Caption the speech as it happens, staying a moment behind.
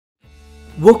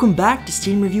Welcome back to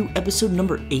Stadium Review episode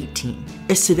number 18,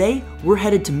 as today we're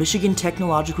headed to Michigan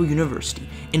Technological University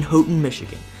in Houghton,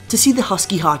 Michigan to see the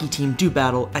Husky hockey team do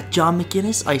battle at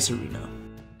MacInnes Ice Arena.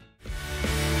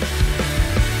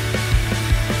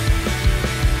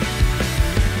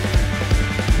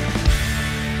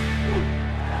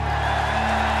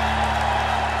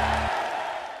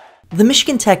 The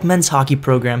Michigan Tech men's hockey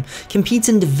program competes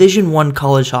in Division I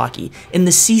college hockey in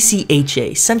the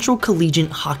CCHA, Central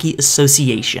Collegiate Hockey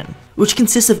Association, which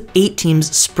consists of 8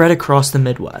 teams spread across the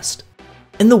Midwest.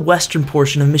 In the western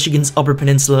portion of Michigan's Upper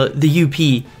Peninsula, the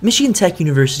UP, Michigan Tech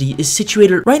University is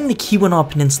situated right in the Keweenaw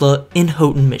Peninsula in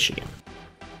Houghton, Michigan.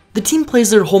 The team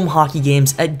plays their home hockey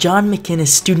games at MacInnes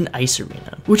Student Ice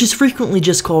Arena, which is frequently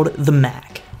just called the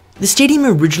MAC. The stadium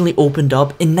originally opened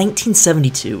up in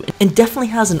 1972 and definitely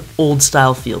has an old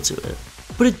style feel to it,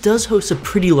 but it does host a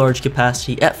pretty large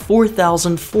capacity at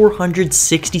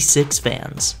 4,466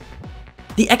 fans.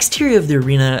 The exterior of the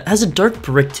arena has a dark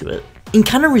brick to it and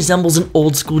kind of resembles an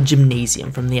old school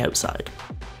gymnasium from the outside.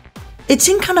 It's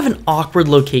in kind of an awkward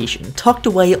location, tucked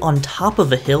away on top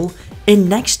of a hill and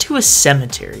next to a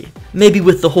cemetery, maybe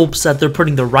with the hopes that they're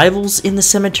putting the rivals in the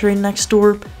cemetery next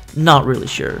door, not really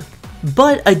sure.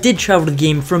 But I did travel to the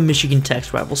game from Michigan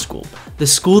Tech's rival school, the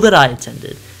school that I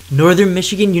attended, Northern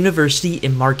Michigan University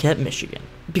in Marquette, Michigan,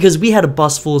 because we had a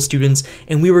bus full of students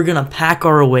and we were gonna pack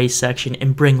our away section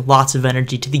and bring lots of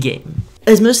energy to the game,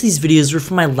 as most of these videos were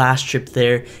from my last trip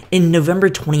there in November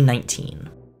 2019.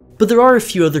 But there are a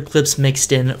few other clips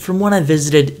mixed in from when I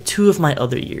visited 2 of my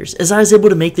other years, as I was able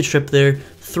to make the trip there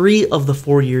 3 of the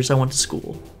 4 years I went to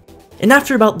school. And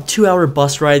after about the 2-hour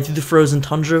bus ride through the frozen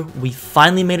tundra, we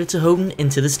finally made it to Houghton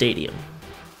into the stadium.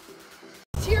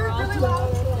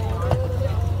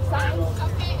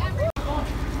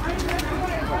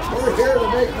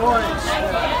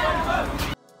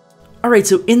 Alright,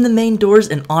 so in the main doors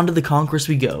and onto the concourse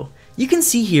we go. You can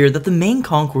see here that the main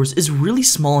concourse is really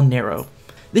small and narrow.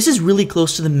 This is really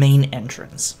close to the main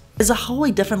entrance, as the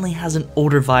hallway definitely has an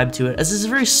older vibe to it, as it's a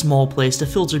very small place to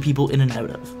filter people in and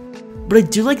out of. But I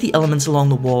do like the elements along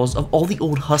the walls of all the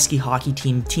old Husky hockey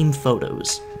team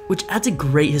photos, which adds a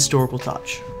great historical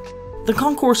touch. The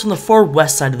concourse on the far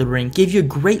west side of the rink gave you a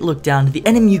great look down to the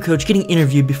NMU coach getting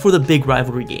interviewed before the big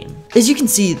rivalry game. As you can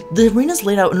see, the arena's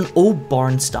laid out in an old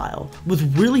barn style,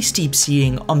 with really steep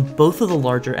seating on both of the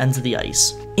larger ends of the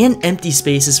ice, and empty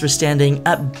spaces for standing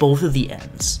at both of the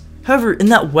ends. However, in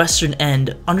that western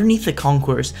end, underneath the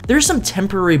concourse, there are some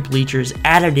temporary bleachers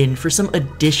added in for some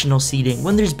additional seating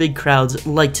when there's big crowds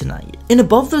like tonight. And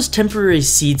above those temporary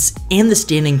seats and the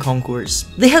standing concourse,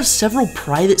 they have several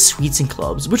private suites and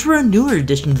clubs, which were a newer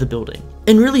addition to the building,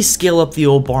 and really scale up the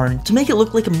old barn to make it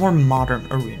look like a more modern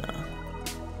arena.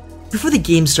 Before the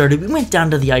game started, we went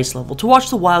down to the ice level to watch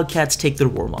the Wildcats take their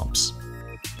warm-ups.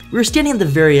 We were standing at the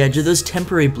very edge of those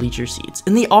temporary bleacher seats,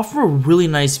 and they offer a really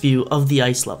nice view of the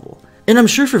ice level. And I'm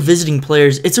sure for visiting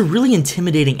players, it's a really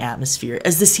intimidating atmosphere,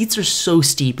 as the seats are so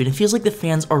steep and it feels like the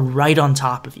fans are right on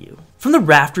top of you. From the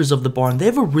rafters of the barn, they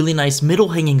have a really nice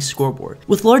middle-hanging scoreboard,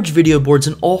 with large video boards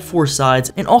on all 4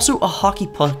 sides, and also a hockey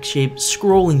puck-shaped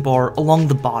scrolling bar along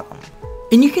the bottom.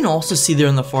 And you can also see there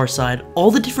on the far side,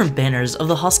 all the different banners of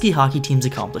the Husky hockey team's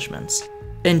accomplishments.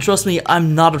 And trust me,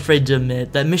 I'm not afraid to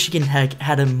admit that Michigan Tech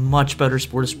had a much better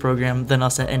sports program than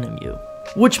us at NMU,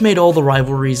 which made all the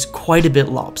rivalries quite a bit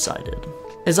lopsided,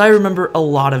 as I remember a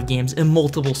lot of games in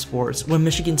multiple sports when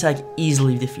Michigan Tech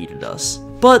easily defeated us.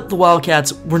 But the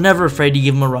Wildcats were never afraid to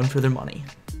give them a run for their money.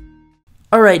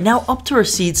 Alright, now up to our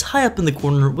seats high up in the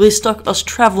corner where they stuck us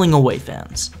traveling away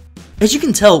fans. As you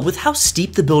can tell, with how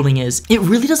steep the building is, it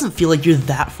really doesn't feel like you're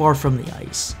that far from the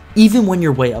ice, even when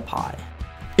you're way up high.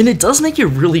 And it does make you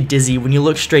really dizzy when you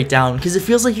look straight down, because it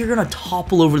feels like you're gonna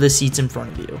topple over the seats in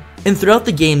front of you. And throughout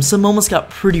the game, some moments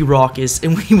got pretty raucous,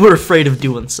 and we were afraid of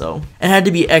doing so, and had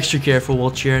to be extra careful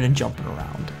while cheering and jumping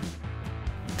around.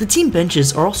 The team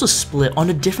benches are also split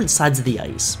onto different sides of the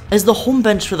ice, as the home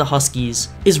bench for the Huskies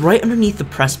is right underneath the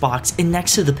press box and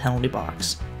next to the penalty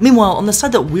box. Meanwhile, on the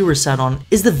side that we were sat on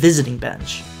is the visiting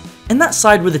bench. And that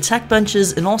side where the tech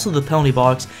benches and also the penalty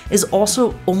box is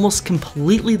also almost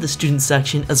completely the student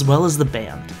section as well as the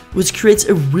band, which creates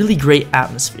a really great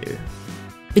atmosphere.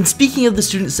 And speaking of the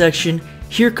student section,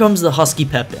 here comes the Husky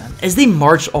pep band as they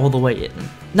march all the way in.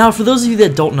 Now for those of you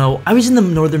that don't know, I was in the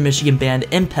Northern Michigan band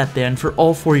and pep band for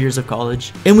all 4 years of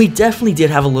college, and we definitely did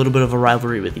have a little bit of a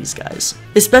rivalry with these guys,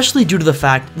 especially due to the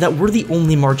fact that we're the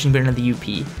only marching band in the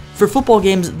UP. For football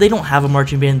games, they don't have a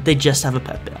marching band, they just have a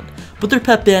pep band. But their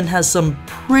pep band has some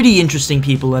pretty interesting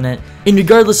people in it, and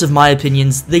regardless of my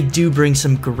opinions, they do bring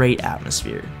some great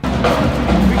atmosphere.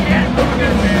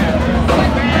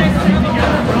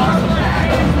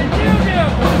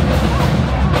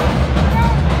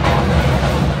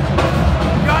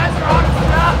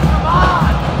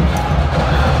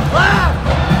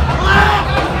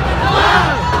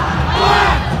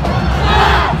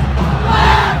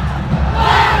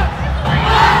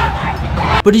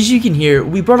 But as you can hear,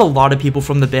 we brought a lot of people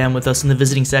from the band with us in the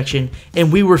visiting section,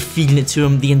 and we were feeding it to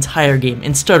them the entire game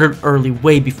and started early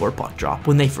way before puck drop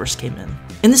when they first came in.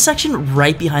 In the section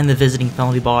right behind the visiting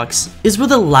penalty box is where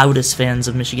the loudest fans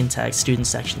of Michigan Tech student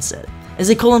section sit, as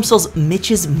they call themselves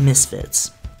Mitch's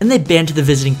Misfits, and they banter the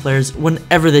visiting players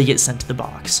whenever they get sent to the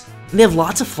box. They have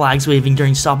lots of flags waving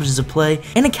during stoppages of play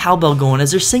and a cowbell going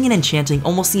as they're singing and chanting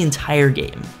almost the entire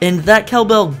game. And that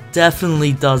cowbell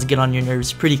definitely does get on your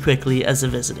nerves pretty quickly as a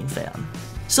visiting fan.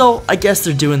 So I guess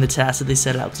they're doing the task that they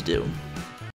set out to do.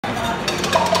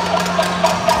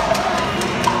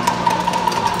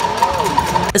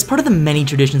 As part of the many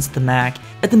traditions at the MAC,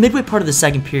 at the midway part of the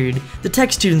second period, the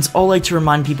Tech students all like to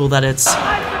remind people that it's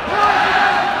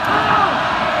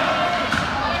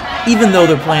even though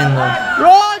they're playing the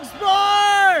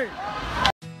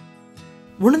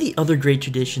One of the other great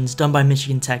traditions done by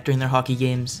Michigan Tech during their hockey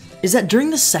games is that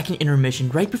during the second intermission,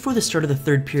 right before the start of the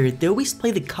third period, they always play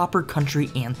the Copper Country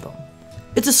Anthem.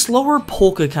 It's a slower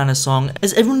polka kind of song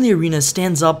as everyone in the arena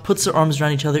stands up, puts their arms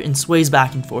around each other, and sways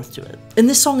back and forth to it. And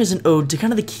this song is an ode to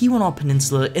kind of the Keweenaw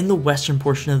Peninsula in the western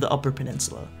portion of the Upper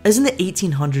Peninsula. As in the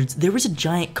 1800s, there was a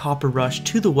giant copper rush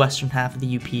to the western half of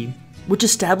the UP, which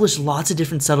established lots of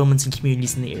different settlements and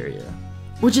communities in the area,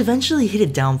 which eventually hit a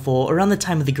downfall around the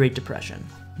time of the Great Depression.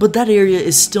 But that area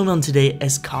is still known today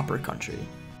as Copper Country.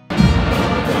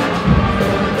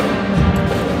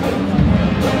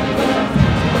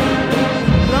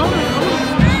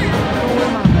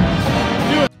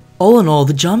 All in all,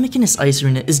 the MacInnes Ice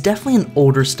Arena is definitely an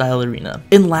older style arena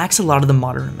and lacks a lot of the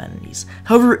modern amenities.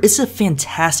 However, it's a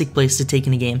fantastic place to take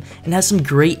in a game and has some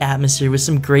great atmosphere with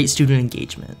some great student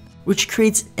engagement, which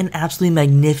creates an absolutely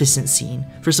magnificent scene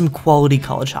for some quality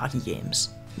college hockey games.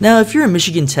 Now, if you're a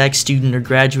Michigan Tech student or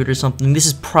graduate or something, this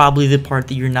is probably the part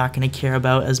that you're not going to care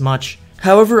about as much.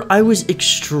 However, I was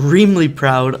extremely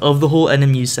proud of the whole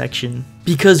NMU section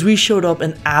because we showed up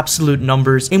in absolute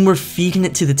numbers and we're feeding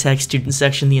it to the Tech student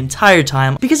section the entire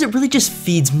time because it really just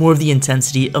feeds more of the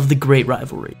intensity of the great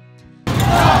rivalry. Go,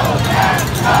 Cats,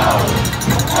 go!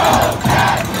 Go,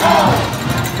 Cats, go!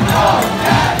 Go,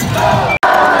 Cats, go!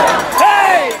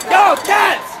 Hey, go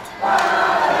Cats!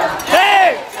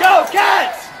 Hey, go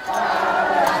Cats!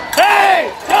 Hey,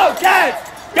 go Cats!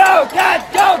 Go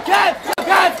Cats! Go Cats! Go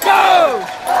Cats! Go!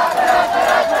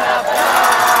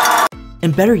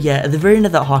 And better yet, at the very end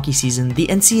of that hockey season, the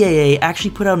NCAA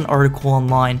actually put out an article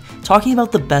online talking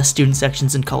about the best student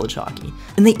sections in college hockey.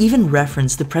 And they even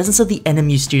referenced the presence of the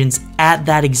NMU students at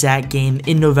that exact game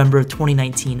in November of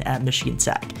 2019 at Michigan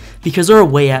Tech, because our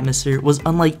away atmosphere was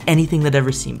unlike anything they'd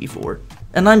ever seen before.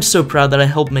 And I'm so proud that I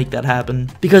helped make that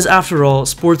happen, because after all,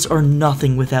 sports are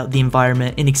nothing without the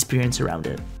environment and experience around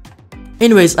it.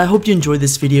 Anyways, I hope you enjoyed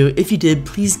this video. If you did,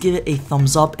 please give it a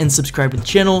thumbs up and subscribe to the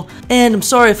channel. And I'm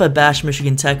sorry if I bashed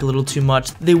Michigan Tech a little too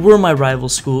much. They were my rival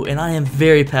school, and I am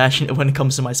very passionate when it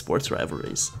comes to my sports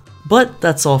rivalries. But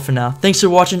that's all for now. Thanks for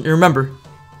watching, and remember,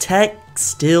 Tech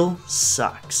still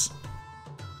sucks.